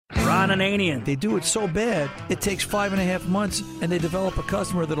Ron Ananian. They do it so bad, it takes 5.5 months, and they develop a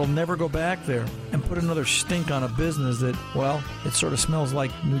customer that'll never go back there and put another stink on a business that, well, it sort of smells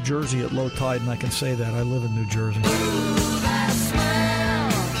like New Jersey at low tide, and I can say that. I live in New Jersey. Ooh, that smell.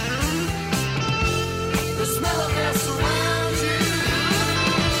 The smell of that surrounds you.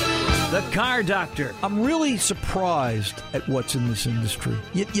 The Car Doctor. I'm really surprised at what's in this industry.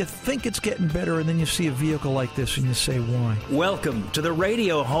 You think it's getting better, and then you see a vehicle like this, and you say, why? Welcome to the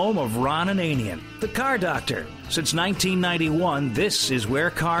radio home of Ron Ananian, the Car Doctor. Since 1991, this is where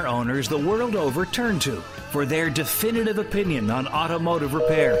car owners the world over turn to for their definitive opinion on automotive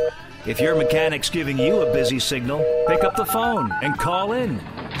repair. If your mechanic's giving you a busy signal, pick up the phone and call in.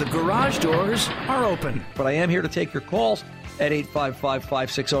 The garage doors are open. But I am here to take your calls at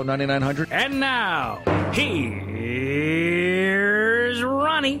 855-560-9900. And now, here's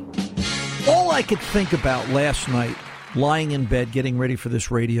Ronnie. All I could think about last night, lying in bed, getting ready for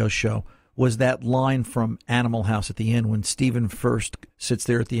this radio show, was that line from Animal House at the end when Stephen Furst sits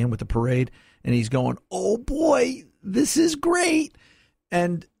there at the end with the parade, and he's going, oh boy, this is great.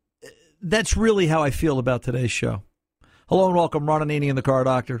 And that's really how I feel about today's show. Hello and welcome, Ron Ananian, the Car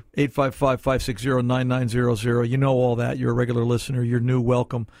Doctor, 855-560-9900. You know all that. You're a regular listener. You're new.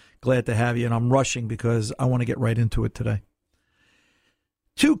 Welcome. Glad to have you. And I'm rushing because I want to get right into it today.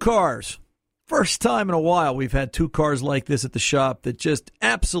 2 cars. First time in a while we've had 2 cars like this at the shop that just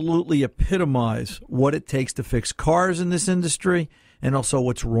absolutely epitomize what it takes to fix cars in this industry and also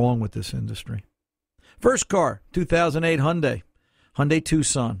what's wrong with this industry. First car, 2008 Hyundai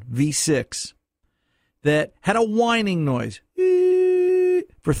Tucson V6. That had a whining noise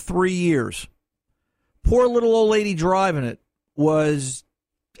for 3 years. Poor little old lady driving it was,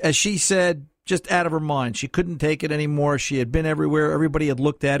 as she said, just out of her mind. She couldn't take it anymore. She had been everywhere. Everybody had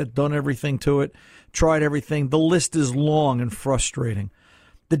looked at it, done everything to it, tried everything. The list is long and frustrating.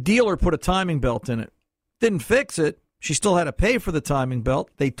 The dealer put a timing belt in it. Didn't fix it. She still had to pay for the timing belt.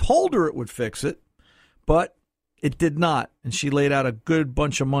 They told her it would fix it, but it did not, and she laid out a good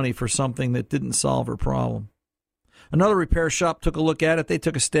bunch of money for something that didn't solve her problem. Another repair shop took a look at it. They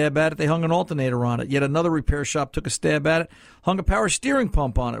took a stab at it. They hung an alternator on it. Yet another repair shop took a stab at it, hung a power steering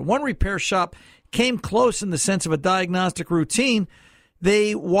pump on it. One repair shop came close in the sense of a diagnostic routine.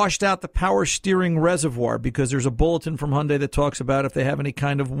 They washed out the power steering reservoir because there's a bulletin from Hyundai that talks about if they have any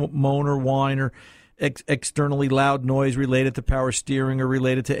kind of moan or whine or externally loud noise related to power steering or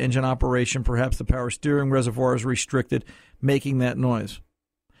related to engine operation. Perhaps the power steering reservoir is restricted, making that noise.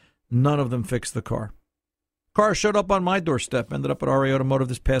 None of them fixed the car. Car showed up on my doorstep, ended up at RA Automotive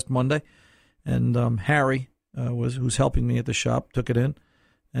this past Monday, and Harry, who's helping me at the shop, took it in.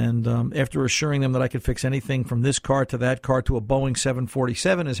 And after assuring them that I could fix anything from this car to that car to a Boeing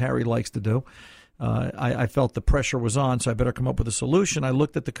 747, as Harry likes to do, I felt the pressure was on, so I better come up with a solution. I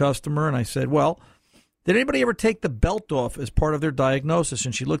looked at the customer and I said, well, did anybody ever take the belt off as part of their diagnosis?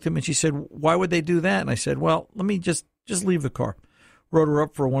 And she looked at me and she said, why would they do that? And I said, well, let me just leave the car. Wrote her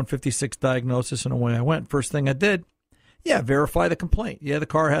up for a 156 diagnosis, and away I went. First thing I did, verify the complaint. Yeah, the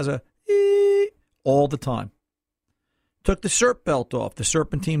car has a all the time. Took the SERP belt off, the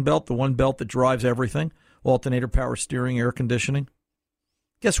serpentine belt, the one belt that drives everything, alternator, power steering, air conditioning.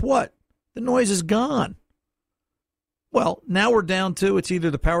 Guess what? The noise is gone. Well, now we're down to it's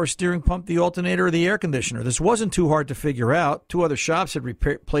either the power steering pump, the alternator, or the air conditioner. This wasn't too hard to figure out. 2 other shops had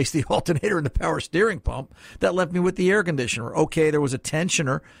replaced the alternator and the power steering pump. That left me with the air conditioner. Okay, there was a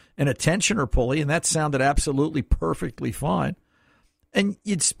tensioner and a tensioner pulley, and that sounded absolutely perfectly fine. And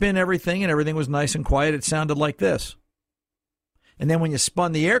you'd spin everything, and everything was nice and quiet. It sounded like this. And then when you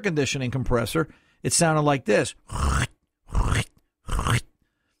spun the air conditioning compressor, it sounded like this.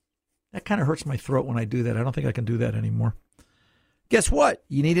 That kind of hurts my throat when I do that. I don't think I can do that anymore. Guess what?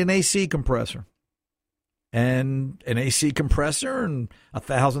 You need an AC compressor. And an AC compressor, and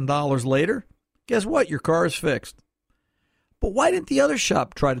 $1,000 later, guess what? Your car is fixed. But why didn't the other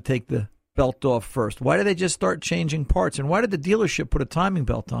shop try to take the belt off first? Why did they just start changing parts? And why did the dealership put a timing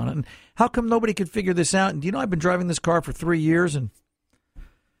belt on it? And how come nobody could figure this out? And do you know, I've been driving this car for 3 years, and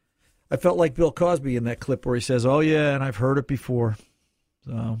I felt like Bill Cosby in that clip where he says, oh, yeah, and I've heard it before.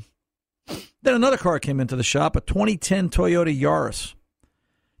 So then another car came into the shop, a 2010 Toyota Yaris.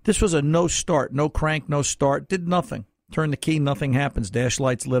 This was a no start, no crank, no start, did nothing. Turned the key, nothing happens. Dash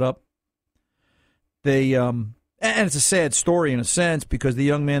lights lit up. They, and it's a sad story in a sense because the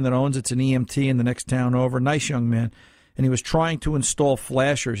young man that owns it's an EMT in the next town over, nice young man, and he was trying to install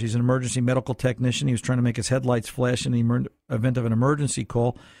flashers. He's an emergency medical technician. He was trying to make his headlights flash in the event of an emergency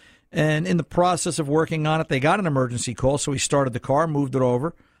call. And in the process of working on it, they got an emergency call, so he started the car, moved it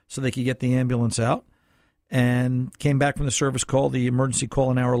over so they could get the ambulance out. and came back from the service call, the emergency call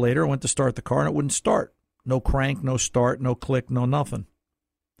an hour later. I went to start the car, and it wouldn't start. No crank, no start, no click, no nothing.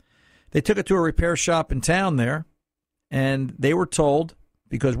 They took it to a repair shop in town there, and they were told,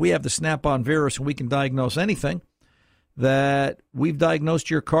 because we have the Snap-on virus and we can diagnose anything, that we've diagnosed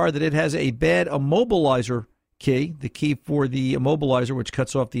your car that it has a bad immobilizer key, the key for the immobilizer, which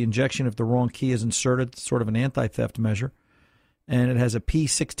cuts off the injection if the wrong key is inserted, sort of an anti-theft measure. And it has a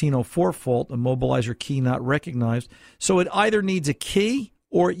P1604 fault, immobilizer key not recognized. So it either needs a key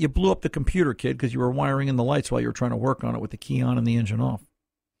or you blew up the computer, kid, because you were wiring in the lights while you were trying to work on it with the key on and the engine off.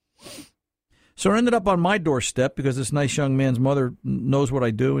 So it ended up on my doorstep because this nice young man's mother knows what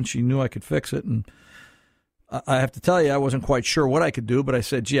I do, and she knew I could fix it. And I have to tell you, I wasn't quite sure what I could do, but I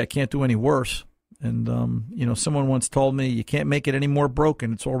said, gee, I can't do any worse. And, someone once told me, you can't make it any more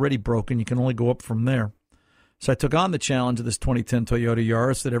broken. It's already broken. You can only go up from there. So I took on the challenge of this 2010 Toyota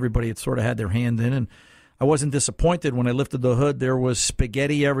Yaris that everybody had sort of had their hand in, and I wasn't disappointed when I lifted the hood. There was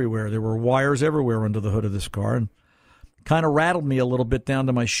spaghetti everywhere. There were wires everywhere under the hood of this car, and kind of rattled me a little bit down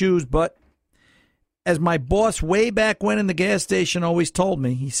to my shoes. But as my boss way back when in the gas station always told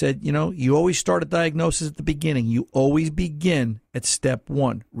me, he said, you always start a diagnosis at the beginning. You always begin at step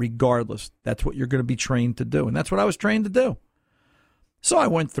one, regardless. That's what you're going to be trained to do, and that's what I was trained to do. So I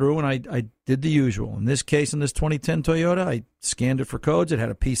went through and I did the usual. In this case, in this 2010 Toyota, I scanned it for codes. It had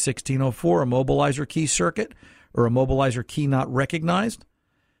a P1604, immobilizer key circuit, or immobilizer key not recognized.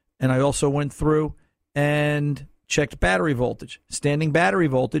 And I also went through and checked battery voltage. Standing battery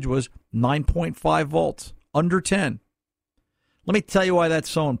voltage was 9.5 volts, under 10. Let me tell you why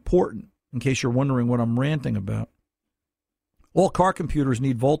that's so important, in case you're wondering what I'm ranting about. All car computers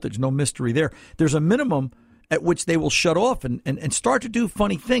need voltage, no mystery there. There's a minimum at which they will shut off and start to do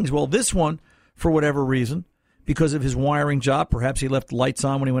funny things. Well, this one, for whatever reason, because of his wiring job, perhaps he left lights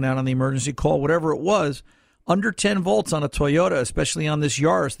on when he went out on the emergency call, whatever it was, under 10 volts on a Toyota, especially on this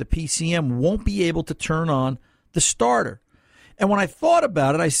Yaris, the PCM won't be able to turn on the starter. And when I thought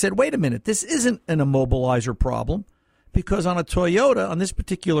about it, I said, wait a minute, this isn't an immobilizer problem, because on a Toyota, on this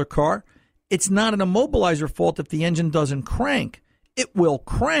particular car, it's not an immobilizer fault if the engine doesn't crank. It will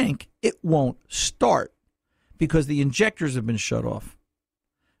crank, it won't start, because the injectors have been shut off.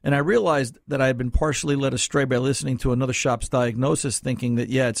 And I realized that I had been partially led astray by listening to another shop's diagnosis, thinking that,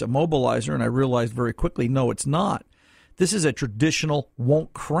 yeah, it's a mobilizer, and I realized very quickly, no, it's not. This is a traditional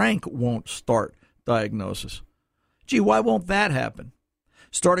won't crank, won't start diagnosis. Gee, why won't that happen?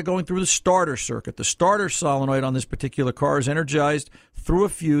 Started going through the starter circuit. The starter solenoid on this particular car is energized through a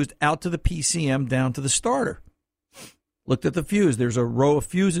fuse out to the PCM down to the starter. Looked at the fuse. There's a row of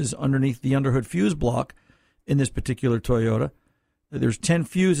fuses underneath the underhood fuse block in this particular Toyota. There's 10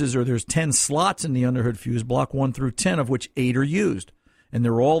 fuses, or there's 10 slots in the underhood fuse block, 1 through 10, of which 8 are used. And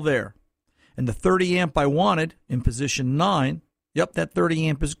they're all there. And the 30 amp I wanted in position 9, yep, that 30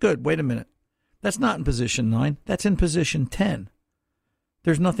 amp is good. Wait a minute. That's not in position 9. That's in position 10.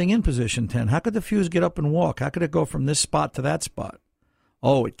 There's nothing in position 10. How could the fuse get up and walk? How could it go from this spot to that spot?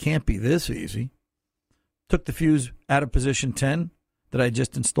 Oh, it can't be this easy. Took the fuse out of position 10 that I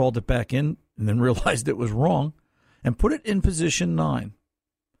just installed it back in, and then realized it was wrong, and put it in position 9.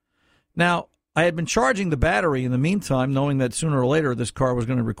 Now, I had been charging the battery in the meantime, knowing that sooner or later this car was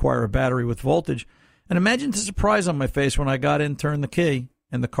going to require a battery with voltage, and imagine the surprise on my face when I got in, turned the key,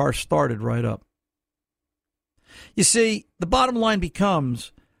 and the car started right up. You see, the bottom line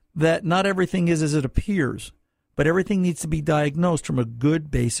becomes that not everything is as it appears, but everything needs to be diagnosed from a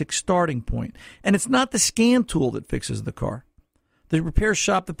good basic starting point. And it's not the scan tool that fixes the car. The repair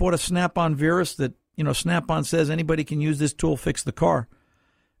shop that bought a Snap-on virus that, Snap-on says anybody can use this tool, fix the car.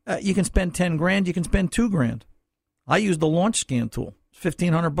 You can spend $10,000, you can spend $2,000. I used the launch scan tool. It's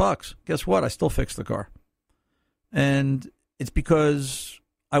 $1,500. Guess what? I still fixed the car. And it's because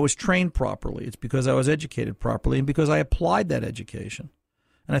I was trained properly. It's because I was educated properly, and because I applied that education.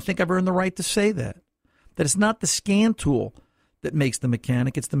 And I think I've earned the right to say that it's not the scan tool that makes the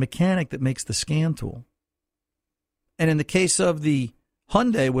mechanic. It's the mechanic that makes the scan tool. And in the case of the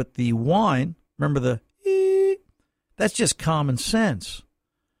Hyundai with the whine, remember the ee, that's just common sense.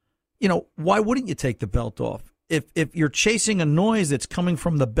 Why wouldn't you take the belt off? If you're chasing a noise that's coming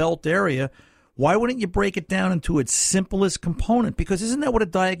from the belt area, why wouldn't you break it down into its simplest component? Because isn't that what a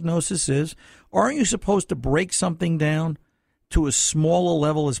diagnosis is? Aren't you supposed to break something down to as small a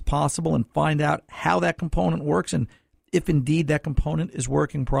level as possible and find out how that component works and if indeed that component is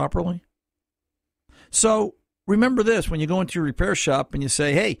working properly? So remember this when you go into your repair shop and you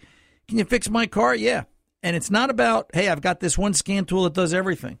say, hey, can you fix my car? Yeah. And it's not about, hey, I've got this one scan tool that does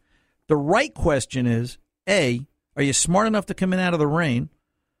everything. The right question is, A, are you smart enough to come in out of the rain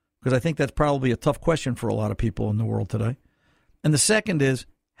because I think that's probably a tough question for a lot of people in the world today. And the second is,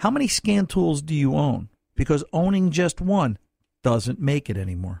 how many scan tools do you own? Because owning just one doesn't make it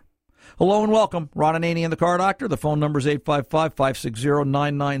anymore. Hello and welcome. Ron Ananian, the Car Doctor. The phone number is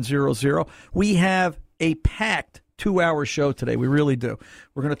 855-560-9900. We have a packed 2-hour show today. We really do.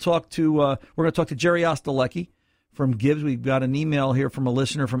 We're going to talk to Jerry Ostalecki from Gibbs. We've got an email here from a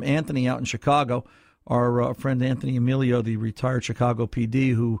listener from Anthony out in Chicago. Our friend Anthony Emilio, the retired Chicago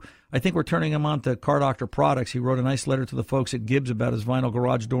PD, who I think we're turning him on to Car Doctor products. He wrote a nice letter to the folks at Gibbs about his vinyl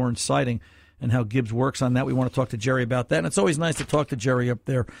garage door and siding and how Gibbs works on that. We want to talk to Jerry about that. And it's always nice to talk to Jerry up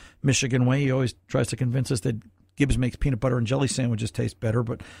there Michigan way. He always tries to convince us that Gibbs makes peanut butter and jelly sandwiches taste better.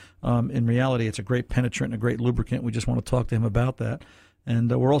 But in reality, it's a great penetrant and a great lubricant. We just want to talk to him about that.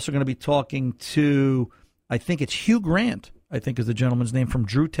 And we're also going to be talking to, I think it's Hugh Grant, I think is the gentleman's name, from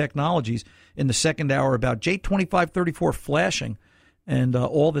Drew Technologies in the second hour about J2534 flashing and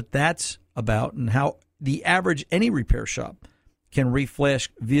all that's about and how the average any repair shop can reflash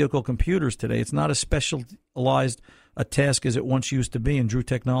vehicle computers today. It's not as specialized a task as it once used to be, and Drew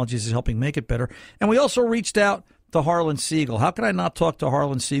Technologies is helping make it better. And we also reached out to Harlan Siegel. How could I not talk to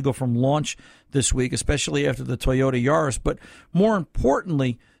Harlan Siegel from launch this week, especially after the Toyota Yaris? But more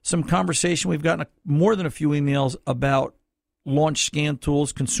importantly, some conversation. We've gotten more than a few emails about launch scan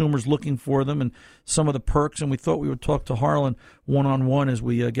tools, consumers looking for them, and some of the perks. And we thought we would talk to Harlan one-on-one as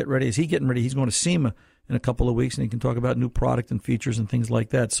we get ready. Is he getting ready? He's going to SEMA in a couple of weeks, and he can talk about new product and features and things like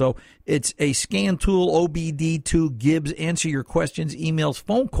that. So it's a scan tool, OBD2 Gibbs, answer your questions, emails,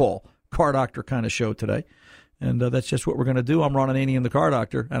 phone call, Car Doctor kind of show today. And that's just what we're going to do. I'm Ron Ananian, the Car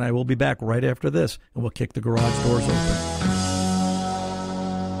Doctor, and I will be back right after this, and we'll kick the garage doors open.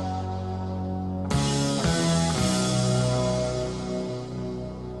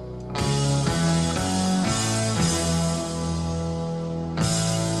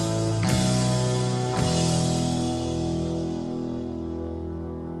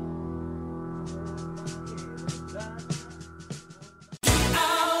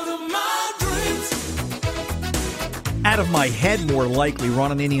 Out of my head, more likely.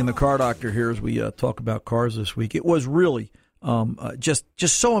 Ron Ananian, the Car Doctor, here as we talk about cars this week. It was really just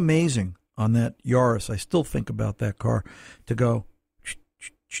so amazing on that Yaris. I still think about that car to go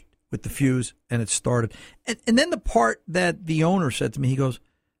with the fuse, and it started. And then the part that the owner said to me, he goes,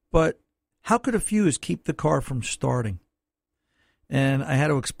 but how could a fuse keep the car from starting? And I had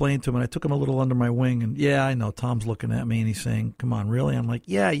to explain to him, and I took him a little under my wing. And, yeah, I know, Tom's looking at me, and he's saying, come on, really? I'm like,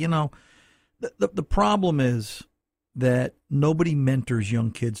 yeah, you know, the problem is that nobody mentors young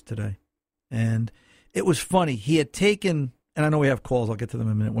kids today. And it was funny. He had taken, and I know we have calls. I'll get to them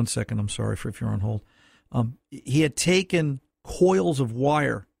in a minute. 1 second. I'm sorry for if you're on hold. He had taken coils of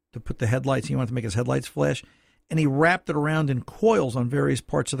wire to put the headlights. He wanted to make his headlights flash, and he wrapped it around in coils on various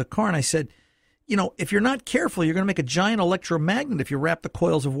parts of the car. And I said, you know, if you're not careful, you're going to make a giant electromagnet. If you wrap the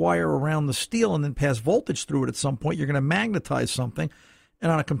coils of wire around the steel and then pass voltage through it at some point, you're going to magnetize something.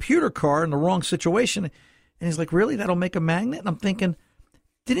 And on a computer car in the wrong situation, and he's like, really? That'll make a magnet? And I'm thinking,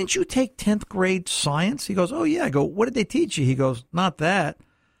 didn't you take 10th grade science? He goes, oh, yeah. I go, what did they teach you? He goes, not that.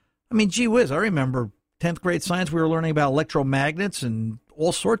 I mean, gee whiz, I remember 10th grade science. We were learning about electromagnets and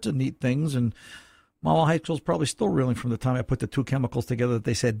all sorts of neat things. And Mama High School's probably still reeling from the time I put the two chemicals together that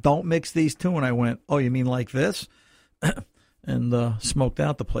they said, don't mix these two. And I went, oh, you mean like this? And smoked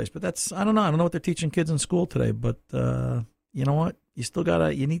out the place. But that's, I don't know what they're teaching kids in school today. But you know what?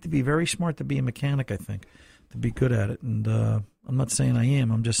 You need to be very smart to be a mechanic, I think, to be good at it. And I'm not saying I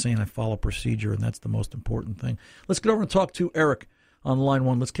am. I'm just saying I follow procedure, and that's the most important thing. Let's get over and talk to Eric on line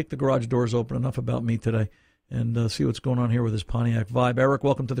one. Let's kick the garage doors open. Enough about me today, and see what's going on here with his Pontiac Vibe. Eric,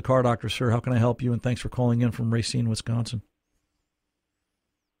 welcome to the Car Doctor, sir. How can I help you? And thanks for calling in from Racine, Wisconsin.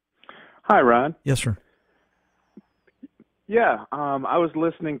 Hi, Ron. Yes, sir. Yeah, I was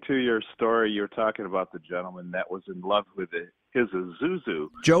listening to your story. You were talking about the gentleman that was in love with his Isuzu.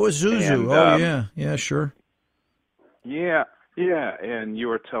 Joe Isuzu. And, yeah, sure. Yeah, and you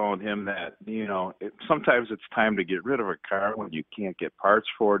were telling him that, you know, sometimes it's time to get rid of a car when you can't get parts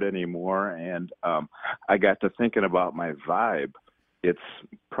for it anymore. And I got to thinking about my Vibe. It's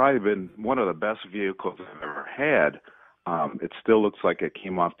probably been one of the best vehicles I've ever had. It still looks like it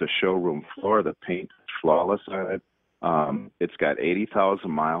came off the showroom floor. The paint is flawless on it. It's got 80,000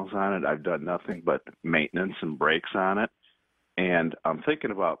 miles on it. I've done nothing but maintenance and brakes on it. And I'm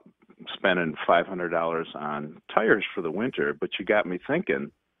thinking about spending $500 on tires for the winter, but you got me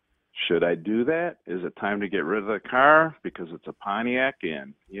thinking, should I do that? Is it time to get rid of the car because it's a Pontiac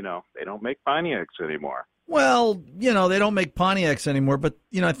and, you know, they don't make Pontiacs anymore? Well, you know, they don't make Pontiacs anymore, but,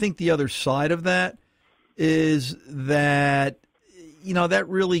 you know, I think the other side of that is that that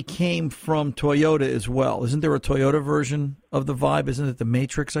really came from Toyota as well. Isn't there a Toyota version of the Vibe? Isn't it the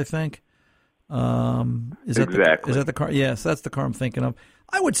Matrix, I think? Is that the car? Yes, that's the car I'm thinking of.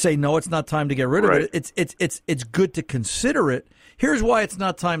 I would say no, it's not time to get rid of it. It's good to consider it. Here's why it's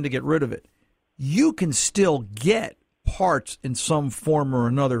not time to get rid of it. You can still get parts in some form or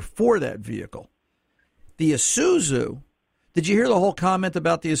another for that vehicle. The Isuzu, did you hear the whole comment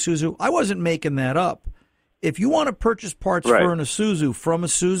about the Isuzu? I wasn't making that up. If you want to purchase parts for an Isuzu from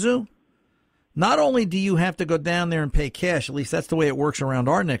Isuzu, not only do you have to go down there and pay cash, at least that's the way it works around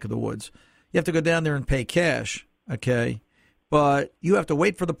our neck of the woods. You have to go down there and pay cash, okay? But you have to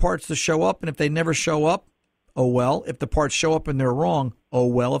wait for the parts to show up, and if they never show up, oh well. If the parts show up and they're wrong, oh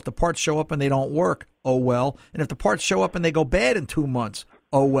well. If the parts show up and they don't work, oh well. And if the parts show up and they go bad in 2 months,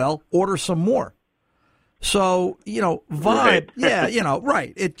 oh well. Order some more. So, Vibe,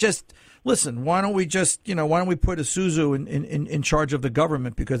 right. It just, listen, why don't we put Isuzu in charge of the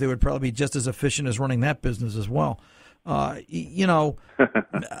government, because they would probably be just as efficient as running that business as well. The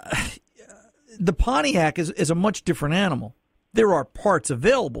Pontiac is a much different animal. There are parts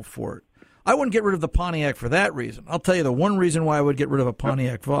available for it. I wouldn't get rid of the Pontiac for that reason. I'll tell you the one reason why I would get rid of a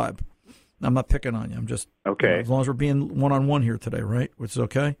Pontiac Vibe. I'm not picking on you. I'm just okay. As long as we're being one-on-one here today, right? Which is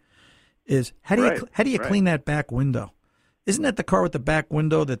okay. Is how do you clean that back window? Isn't that the car with the back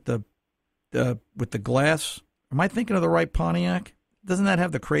window that with the glass? Am I thinking of the right Pontiac? Doesn't that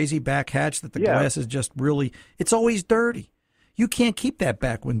have the crazy back hatch that the glass is just really? It's always dirty. You can't keep that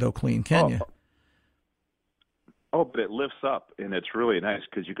back window clean, can you? Oh, but it lifts up, and it's really nice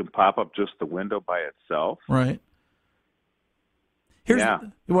because you can pop up just the window by itself. Right. Here's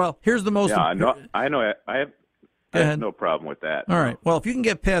the most. Yeah, I know. I have no problem with that. All right. Well, if you can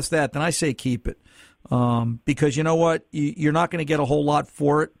get past that, then I say keep it, because you know what, you're not going to get a whole lot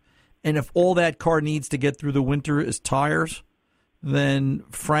for it, and if all that car needs to get through the winter is tires, then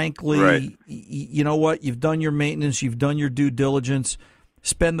frankly, you know what, you've done your maintenance, you've done your due diligence.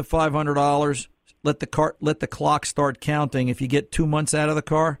 Spend the $500. Let the clock start counting. If you get 2 months out of the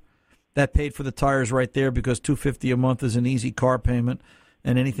car, that paid for the tires right there, because $250 a month is an easy car payment,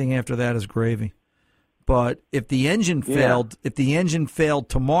 and anything after that is gravy. But if the engine failed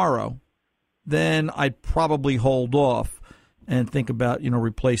tomorrow, then I'd probably hold off and think about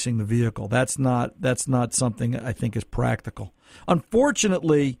replacing the vehicle. That's not something I think is practical.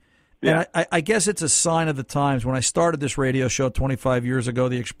 Unfortunately. Yeah. And I guess it's a sign of the times. When I started this radio show 25 years ago,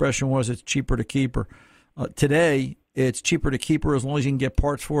 the expression was it's cheaper to keep her. Today, it's cheaper to keep her as long as you can get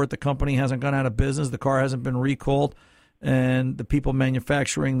parts for it. The company hasn't gone out of business. The car hasn't been recalled. And the people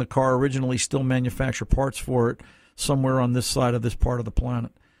manufacturing the car originally still manufacture parts for it somewhere on this side of this part of the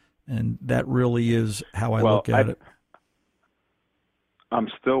planet. And that really is how I look at it. I'm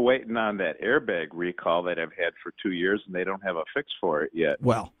still waiting on that airbag recall that I've had for 2 years, and they don't have a fix for it yet.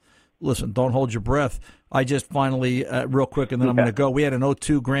 Well, listen, don't hold your breath. I just finally, real quick, and then I'm going to go. We had an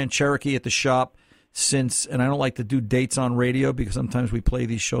 02 Grand Cherokee at the shop and I don't like to do dates on radio because sometimes we play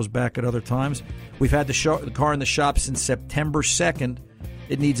these shows back at other times. We've had the car in the shop since September 2nd.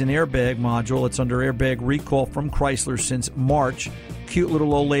 It needs an airbag module. It's under airbag recall from Chrysler since March. Cute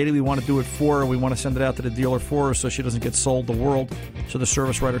little old lady. We want to do it for her. We want to send it out to the dealer for her so she doesn't get sold the world, so the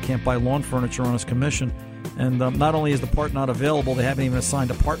service writer can't buy lawn furniture on his commission. And not only is the part not available, they haven't even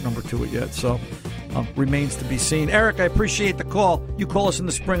assigned a part number to it yet. So remains to be seen. Eric, I appreciate the call. You call us in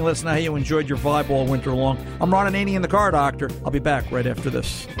the spring. Let us know how you enjoyed your Vibe all winter long. I'm Ron Ananian, the Car Doctor. I'll be back right after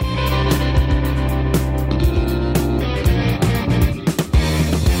this.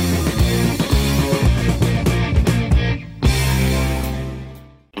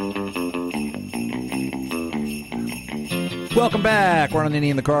 Welcome back. Ron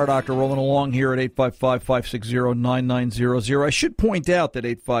Ananian, the Car Doctor, rolling along here at 855-560-9900. I should point out that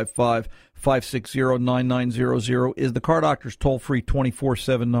 855-560-9900 is the Car Doctor's toll-free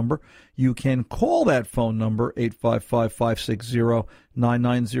 24/7 number. You can call that phone number,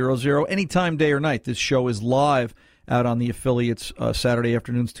 855-560-9900, anytime, day or night. This show is live out on the affiliates Saturday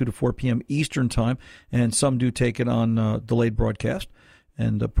afternoons, 2 to 4 p.m. Eastern Time, and some do take it on delayed broadcast.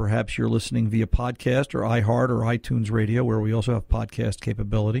 And perhaps you're listening via podcast or iHeart or iTunes Radio, where we also have podcast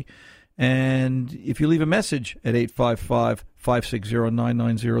capability. And if you leave a message at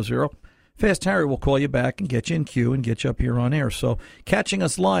 855-560-9900, Fast Harry will call you back and get you in queue and get you up here on air. So catching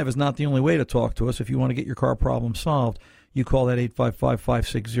us live is not the only way to talk to us. If you want to get your car problem solved, you call that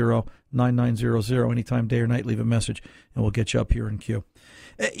 855-560-9900 anytime, day or night. Leave a message, and we'll get you up here in queue.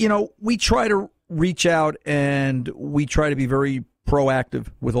 We try to reach out, and we try to be very proactive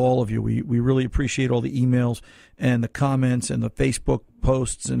with all of you. We really appreciate all the emails and the comments and the Facebook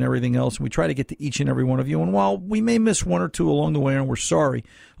posts and everything else. We try to get to each and every one of you. And while we may miss one or two along the way, and we're sorry,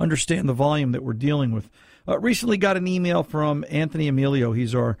 understand the volume that we're dealing with. Recently got an email from Anthony Emilio.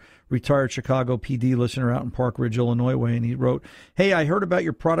 He's our retired Chicago PD listener out in Park Ridge, Illinois way, and he wrote, "Hey, I heard about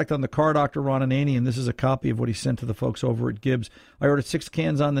your product on the Car Doctor, Ron Ananian, and this is a copy of what he sent to the folks over at Gibbs. I ordered 6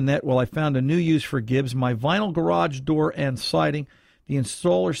 cans on the net. Well, I found a new use for Gibbs, my vinyl garage door and siding. The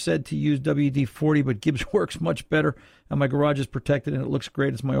installer said to use WD-40, but Gibbs works much better, and my garage is protected, and it looks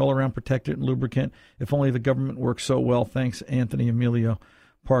great. It's my all-around protectant and lubricant. If only the government works so well. Thanks, Anthony Emilio,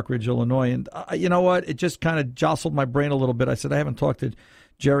 Park Ridge, Illinois." And you know what? It just kind of jostled my brain a little bit. I said, I haven't talked to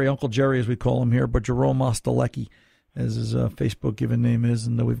Jerry, Uncle Jerry, as we call him here, but Jerome Ostalecki, as his Facebook given name is,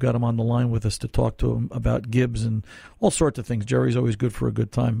 and we've got him on the line with us to talk to him about Gibbs and all sorts of things. Jerry's always good for a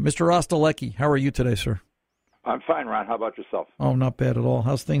good time. Mr. Ostalecki, how are you today, sir? I'm fine, Ron. How about yourself? Oh, not bad at all.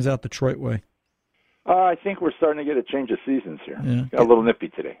 How's things out Detroit way? I think we're starting to get a change of seasons here. Yeah. Got a little nippy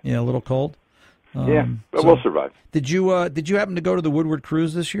today. Yeah, a little cold. Yeah, but so we'll survive. Did you happen to go to the Woodward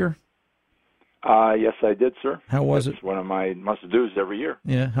Cruise this year? Yes, I did, sir. How was It's it? one of my must-dos every year.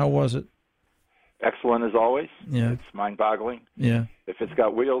 Yeah, how was it? Excellent as always. Yeah. It's mind-boggling. Yeah, If it's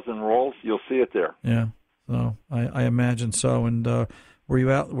got wheels and rolls, you'll see it there. yeah. So I imagine so. And were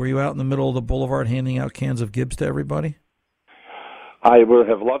you out in the middle of the boulevard handing out cans of Gibbs to everybody? I would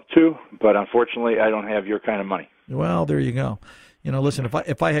have loved to, but unfortunately, I don't have your kind of money. Well, there you go. You know, listen,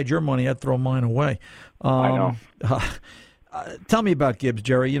 if I had your money, I'd throw mine away. I know. Tell me about Gibbs,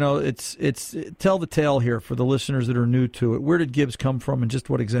 Jerry. You know, it's tell the tale here for the listeners that are new to it. Where did Gibbs come from, and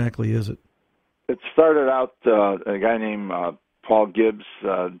just what exactly is it? It started out, a guy named Paul Gibbs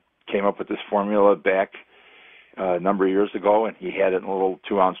came up with this formula back a number of years ago, and he had it in little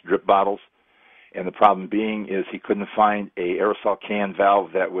 2-ounce drip bottles. And the problem being is he couldn't find a aerosol can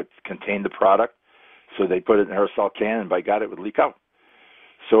valve that would contain the product, so they put it in an aerosol can, and by God, it would leak out.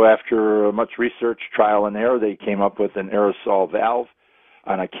 So after much research, trial and error, they came up with an aerosol valve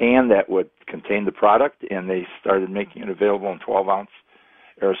on a can that would contain the product, and they started making it available in 12-ounce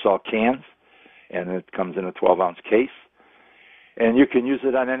aerosol cans, and it comes in a 12-ounce case. And you can use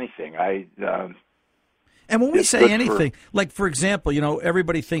it on anything. And when we It's say good anything, like, for example, you know,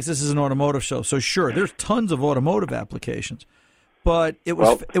 everybody thinks this is an automotive show. So, sure, there's tons of automotive applications. But it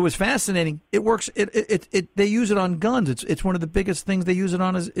was fascinating. It works. They use it on guns. It's one of the biggest things they use it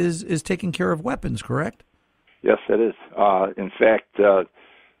on is taking care of weapons, correct? Yes, it is. In fact,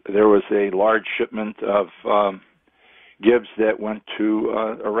 there was a large shipment of Gibbs that went to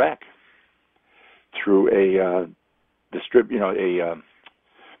Iraq through a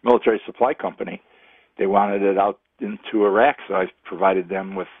military supply company. They wanted it out into Iraq, so I provided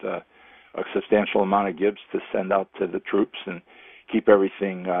them with a substantial amount of Gibbs to send out to the troops and keep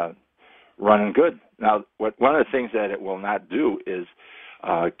everything running good. Now, one of the things that it will not do is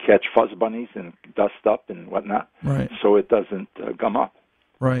catch fuzz bunnies and dust up and whatnot, Right. so it doesn't gum up.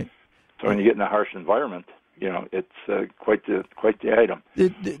 Right. So when you get in a harsh environment, you know, it's quite the item.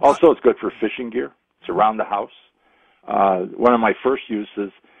 Also, it's good for fishing gear. It's around the house. One of my first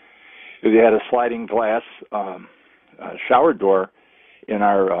uses, they had a sliding glass shower door in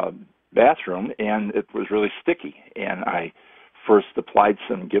our bathroom, and it was really sticky. And I first applied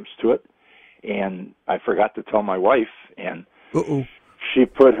some Gibbs to it, and I forgot to tell my wife, and she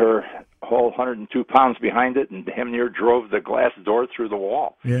put her whole 102 pounds behind it and damn near drove the glass door through the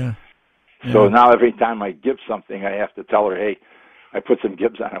wall. Yeah. So now every time I Gibbs something, I have to tell her, hey, I put some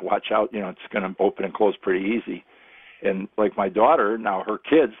Gibbs on it. Watch out. You know, it's going to open and close pretty easy. And like my daughter, now her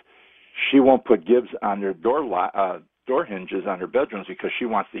kids, she won't put Gibbs on their door hinges on their bedrooms because she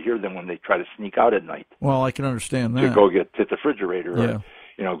wants to hear them when they try to sneak out at night. Well, I can understand that. To go hit the refrigerator Yeah. or,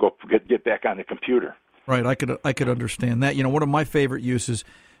 you know, go get back on the computer. Right, I could understand that. You know, one of my favorite uses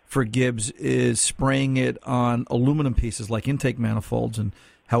for Gibbs is spraying it on aluminum pieces like intake manifolds and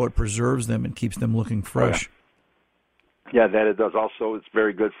how it preserves them and keeps them looking fresh. Yeah, that it does. Also, it's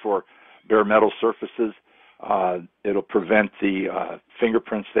very good for bare metal surfaces. It'll prevent the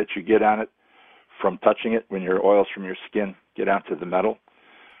fingerprints that you get on it from touching it when your oils from your skin get onto the metal.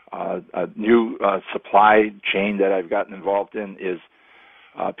 A new supply chain that I've gotten involved in is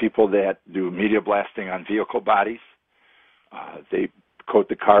people that do media blasting on vehicle bodies. They coat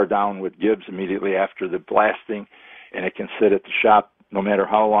the car down with Gibbs immediately after the blasting, and it can sit at the shop no matter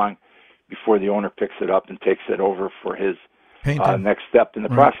how long before the owner picks it up and takes it over for his next step in the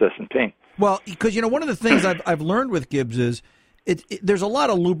process and paint. Well, because, you know, one of the things I've learned with Gibbs is there's a lot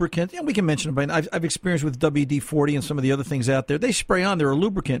of lubricant, and we can mention it, but I've experienced with WD-40 and some of the other things out there. They spray on, they're a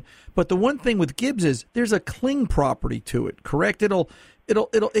lubricant, but the one thing with Gibbs is there's a cling property to it, correct?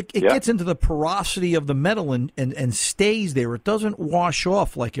 It gets into the porosity of the metal and stays there. It doesn't wash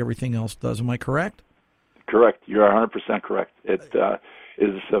off like everything else does. Am I correct? Correct. You're 100% correct. It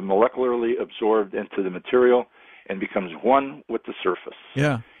is molecularly absorbed into the material and becomes one with the surface.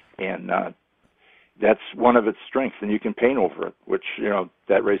 Yeah. And that's one of its strengths, and you can paint over it, which,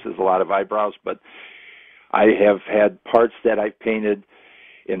 that raises a lot of eyebrows. But I have had parts that I painted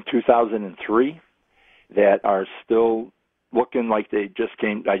in 2003 that are still looking like I just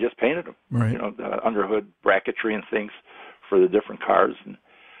painted them. Right. The underhood bracketry and things for the different cars. And,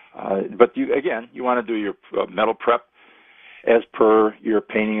 but you want to do your metal prep as per your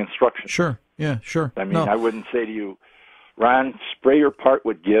painting instructions. Sure. Yeah, sure. I mean, I wouldn't say to you, Ron, spray your part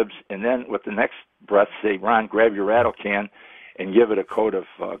with Gibbs, and then with the next breath say, Ron, grab your rattle can and give it a coat of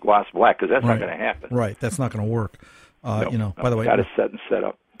gloss black, because that's not going to happen. Right, that's not going to work. By the way, got to set and set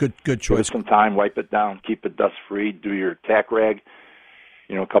up. Good choice. Give it some time, wipe it down, keep it dust free, do your tack rag,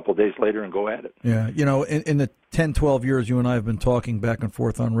 a couple of days later, and go at it. Yeah, in the 10, 12 years you and I have been talking back and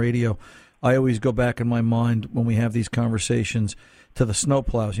forth on radio, I always go back in my mind when we have these conversations to the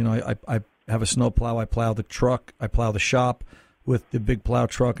snowplows. I have a snowplow. I plow the truck. I plow the shop with the big plow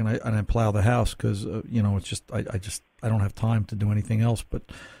truck, and I plow the house because it's just I don't have time to do anything else. But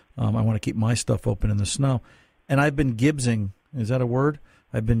I want to keep my stuff open in the snow, and I've been Gibbsing. Is that a word?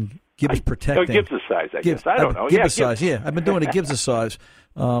 I've been Gibbs protecting. Gibbsicise, I guess. I don't know. Gibbsicise, yeah. I've been doing a Gibbsicise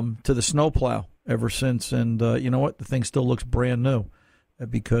to the snowplow ever since, and you know what? The thing still looks brand new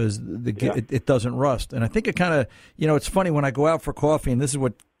because it doesn't rust. And I think it kind of, it's funny when I go out for coffee, and this is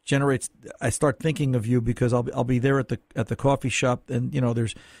what generates. I start thinking of you because I'll be there at the coffee shop, and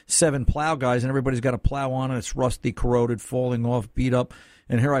there's 7 plow guys, and everybody's got a plow on, and it's rusty, corroded, falling off, beat up.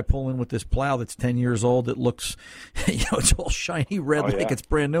 And here I pull in with this plow that's 10 years old. It looks, it's all shiny red like it's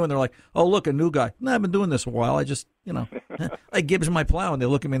brand new. And they're like, oh, look, a new guy. No, I've been doing this a while. I just, I Gibbs my plow. And they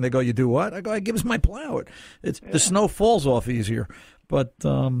look at me and they go, you do what? I go, I Gibbs my plow. The snow falls off easier. But,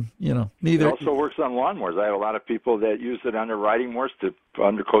 neither. It also works on lawnmowers. I have a lot of people that use it on their riding mowers to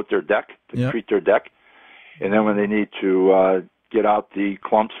undercoat their deck, to treat their deck. And then when they need to get out the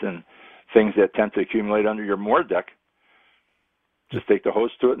clumps and things that tend to accumulate under your mower deck, just take the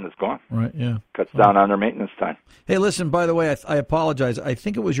hose to it and it's gone. Right, yeah. Cuts down on their maintenance time. Hey, listen, by the way, I apologize. I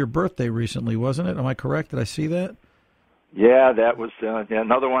think it was your birthday recently, wasn't it? Am I correct? Did I see that? Yeah, that was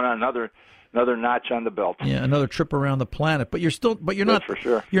another one, another notch on the belt. Yeah, another trip around the planet. But you're That's not for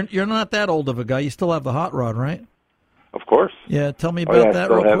sure. You're not that old of a guy. You still have the hot rod, right? Of course. Yeah, tell me about that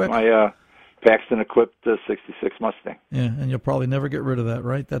real quick. I still have my Paxton equipped 66 Mustang. Yeah, and you'll probably never get rid of that,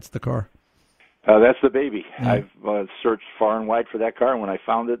 right? That's the car. That's the baby. Yeah. I've searched far and wide for that car, and when I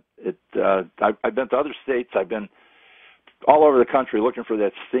found it, I've been to other states. I've been all over the country looking for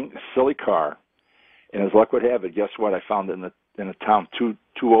that silly car, and as luck would have it, guess what? I found it in a town two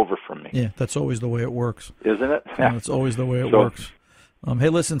over from me. Yeah, that's always the way it works, isn't it? Yeah, that's always the way it works. Hey,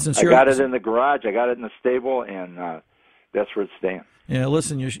 listen, since I got it in the garage, I got it in the stable, and that's where it's staying. Yeah,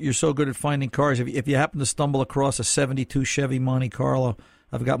 listen, you're so good at finding cars. If you happen to stumble across a '72 Chevy Monte Carlo,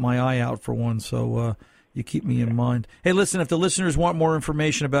 I've got my eye out for one, so you keep me in mind. Hey, listen, if the listeners want more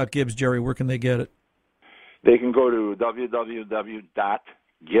information about Gibbs, Jerry, where can they get it? They can go to www.getgibbs,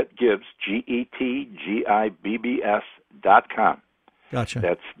 GETGIBBS.com. Gotcha.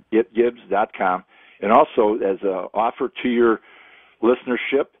 That's getgibbs.com. And also, as an offer to your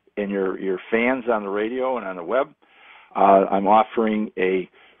listenership and your fans on the radio and on the web, I'm offering a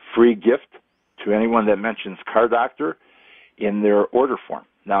free gift to anyone that mentions Car Doctor in their order form.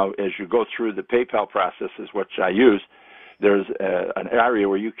 Now, as you go through the PayPal processes, which I use, there's an area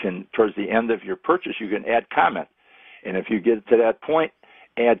where you can, towards the end of your purchase, you can add comment. And if you get to that point,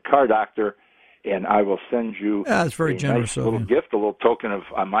 add Car Doctor, and I will send you that's very generous nice little gift, a little token of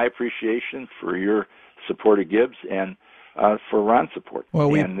my appreciation for your support of Gibbs and for Ron's support. Well,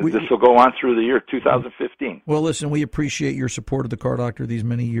 this will go on through the year 2015. Well, listen, we appreciate your support of the Car Doctor these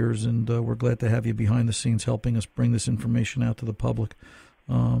many years, and we're glad to have you behind the scenes helping us bring this information out to the public.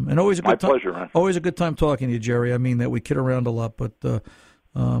 And always a good time. My pleasure, man. Always a good time talking to you, Jerry. I mean that we kid around a lot, but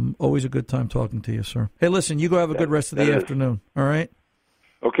always a good time talking to you, sir. Hey, listen, you go have a good rest of the afternoon. All right?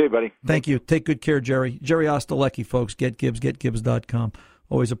 Okay, buddy. Thank you. Take good care, Jerry. Jerry Ostalecki, folks. GetGibbs.com.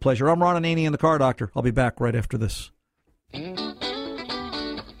 Always a pleasure. I'm Ron Ananian, the Car Doctor. I'll be back right after this.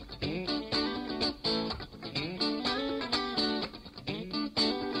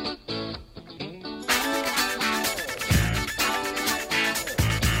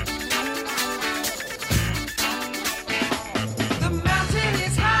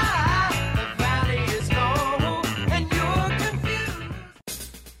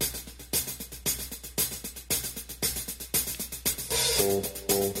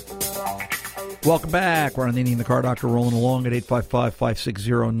 Welcome back. Ron Ananian, the Car Doctor, rolling along at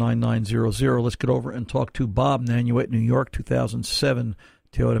 855-560-9900. Let's get over and talk to Bob Nanuet, New York, 2007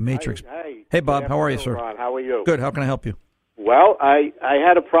 Toyota Matrix. Hey, Bob. How are you, sir? Ron, how are you? Good. How can I help you? Well, I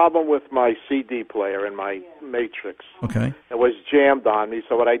had a problem with my CD player in my Matrix. Okay. It was jammed on me,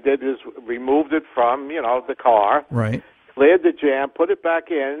 so what I did is removed it from, the car. Right. Cleared the jam, put it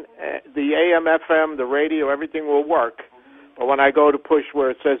back in. The AM, FM, the radio, everything will work. But when I go to push where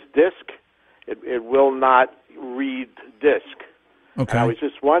it says disc, it will not read disc. Okay. And I was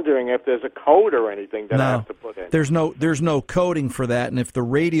just wondering if there's a code or anything that I have to put in. There's no coding for that, and if the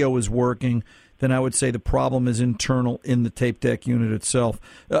radio is working, then I would say the problem is internal in the tape deck unit itself.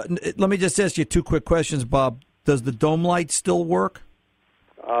 Let me just ask you two quick questions, Bob. Does the dome light still work?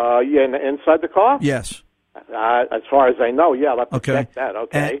 Yeah, inside the car? Yes. As far as I know, yeah. I'll have to check that.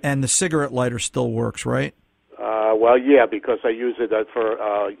 Okay. And the cigarette lighter still works, right? Well, yeah, because I use it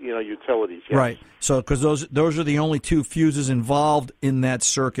for utilities. Yes. Right. So because those are the only two fuses involved in that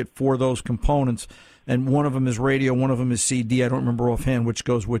circuit for those components, and one of them is radio, one of them is CD. I don't remember offhand which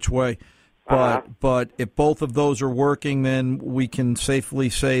goes which way. But if both of those are working, then we can safely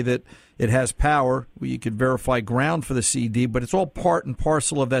say that it has power. You could verify ground for the CD, but it's all part and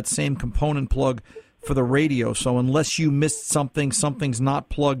parcel of that same component plug for the radio. So unless you missed something, something's not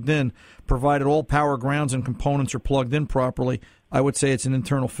plugged in, provided all power grounds and components are plugged in properly, I would say it's an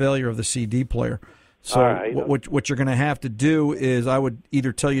internal failure of the CD player. So what you're going to have to do is I would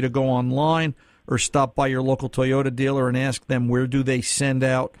either tell you to go online or stop by your local Toyota dealer and ask them where do they send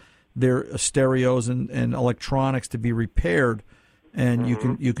out their stereos and electronics to be repaired, and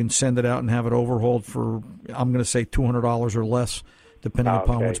you can send it out and have it overhauled for, I'm going to say, $200 or less, depending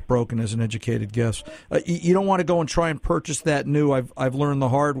upon what's broken, as an educated guess. You don't want to go and try and purchase that new. I've learned the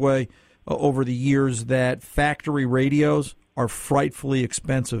hard way over the years that factory radios are frightfully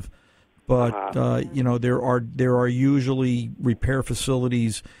expensive, but there are usually repair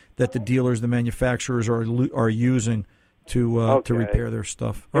facilities that the dealers, the manufacturers are using to repair their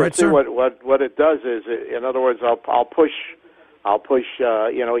stuff. All right, sir. What it does is, in other words, I'll push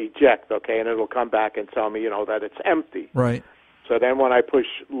eject, okay, and it'll come back and tell me that it's empty. Right. So then when I push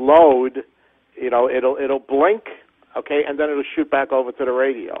load, it'll blink, okay, and then it'll shoot back over to the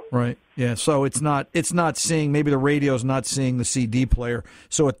radio. Right. Yeah. So it's not seeing, maybe the radio's not seeing the CD player.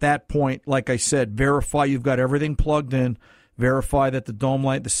 So at that point, like I said, verify you've got everything plugged in. Verify that the dome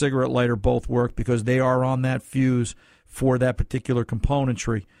light, the cigarette lighter both work, because they are on that fuse for that particular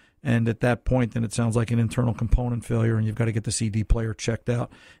componentry. And at that point, then it sounds like an internal component failure, and you've got to get the CD player checked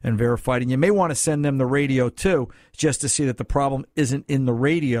out and verified. And you may want to send them the radio, too, just to see that the problem isn't in the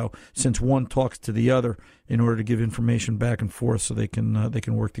radio, since one talks to the other, in order to give information back and forth so they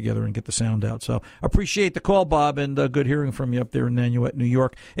can work together and get the sound out. So appreciate the call, Bob, and good hearing from you up there in Nanuet, New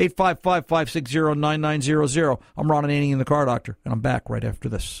York. 855-560-9900. I'm Ron Ananian, the Car Doctor, and I'm back right after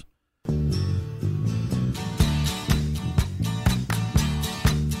this.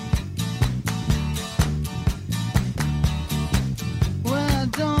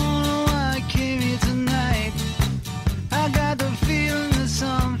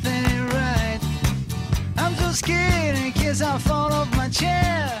 Scared in case I fall off my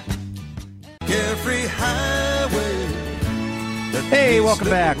chair. Every highway. Hey, welcome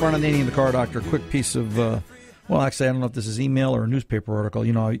back. Ron Ananian, the Car Doctor. Quick piece of, actually, I don't know if this is email or a newspaper article.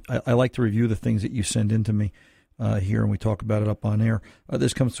 I like to review the things that you send in to me here, and we talk about it up on air.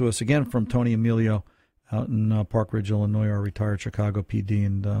 This comes to us again from Tony Emilio out in Park Ridge, Illinois, our retired Chicago PD.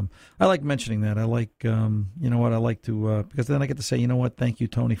 And I like mentioning that. I like, I like to, because then I get to say, thank you,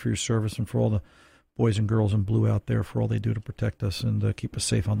 Tony, for your service and for all the boys and girls in blue out there, for all they do to protect us and keep us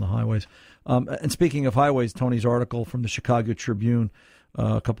safe on the highways. And speaking of highways, Tony's article from the Chicago Tribune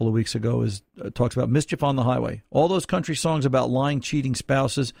a couple of weeks ago talks about mischief on the highway. All those country songs about lying, cheating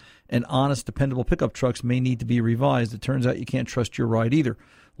spouses and honest, dependable pickup trucks may need to be revised. It turns out you can't trust your ride either.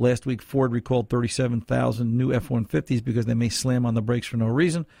 Last week, Ford recalled 37,000 new F-150s because they may slam on the brakes for no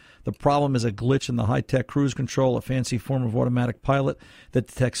reason. The problem is a glitch in the high-tech cruise control, a fancy form of automatic pilot that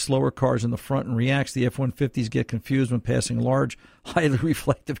detects slower cars in the front and reacts. The F-150s get confused when passing large, highly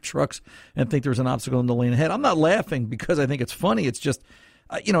reflective trucks and think there's an obstacle in the lane ahead. I'm not laughing because I think it's funny. It's just,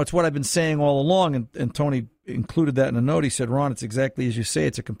 it's what I've been saying all along, and Tony included that in a note. He said, Ron, it's exactly as you say.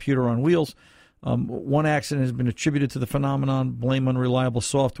 It's a computer on wheels. One accident has been attributed to the phenomenon, blame unreliable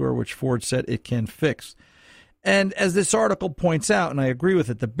software, which Ford said it can fix. And as this article points out, and I agree with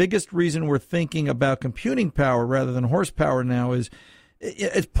it, the biggest reason we're thinking about computing power rather than horsepower now is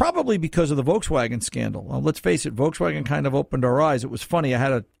it's probably because of the Volkswagen scandal. Let's face it, Volkswagen kind of opened our eyes. It was funny. I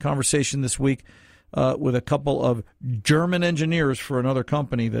had a conversation this week with a couple of German engineers for another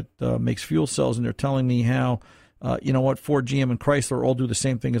company that makes fuel cells, and they're telling me how, Ford, GM, and Chrysler all do the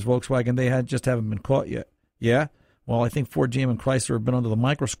same thing as Volkswagen. They just haven't been caught yet. Yeah? Well, I think Ford, GM, and Chrysler have been under the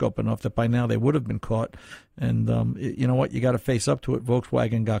microscope enough that by now they would have been caught. And you know what? You got to face up to it.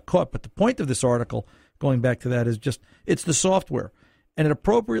 Volkswagen got caught. But the point of this article, going back to that, is just it's the software. And it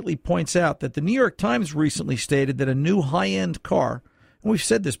appropriately points out that the New York Times recently stated that a new high-end car, and we've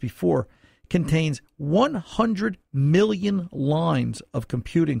said this before, contains 100 million lines of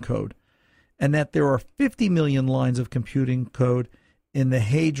computing code, and that there are 50 million lines of computing code in the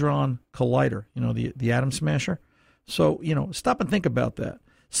Hadron Collider, the atom smasher. So, stop and think about that.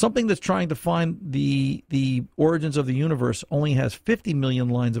 Something that's trying to find the origins of the universe only has 50 million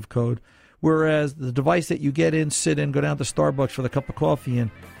lines of code, whereas the device that you get in, sit in, go down to Starbucks for the cup of coffee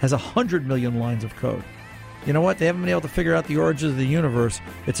in, has 100 million lines of code. You know what? They haven't been able to figure out the origins of the universe.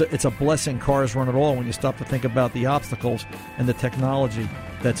 It's a blessing cars run at all when you stop to think about the obstacles and the technology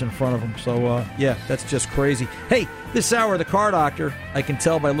that's in front of them. So, that's just crazy. Hey, this hour of the Car Doctor, I can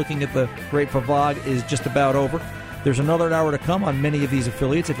tell by looking at the great Favog, is just about over. There's another hour to come on many of these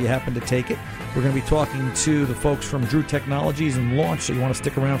affiliates if you happen to take it. We're going to be talking to the folks from Drew Technologies and Launch, so you want to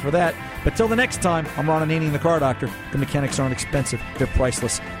stick around for that. But till the next time, I'm Ron Ananian, the Car Doctor. The mechanics aren't expensive. They're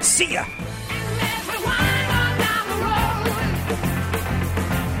priceless. See ya!